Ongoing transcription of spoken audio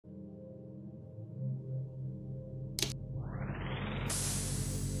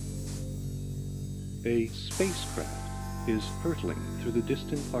A spacecraft is hurtling through the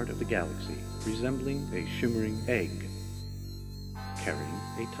distant part of the galaxy, resembling a shimmering egg, carrying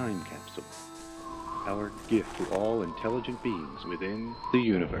a time capsule. Our gift to all intelligent beings within the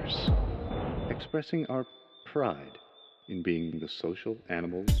universe, expressing our pride in being the social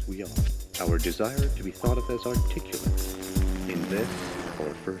animals we are, our desire to be thought of as articulate. In this,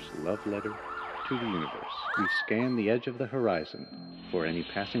 our first love letter to the universe, we scan the edge of the horizon for any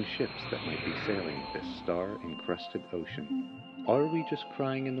passing ships that might be sailing this star-encrusted ocean. Are we just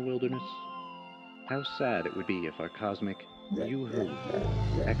crying in the wilderness? How sad it would be if our cosmic yoo-hoo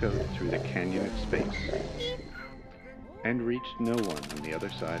echoed through the canyon of space and reached no one on the other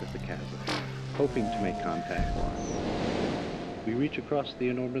side of the chasm, hoping to make contact. We reach across the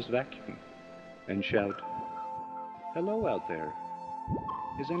enormous vacuum and shout, "Hello out there.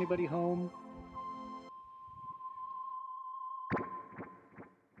 Is anybody home?"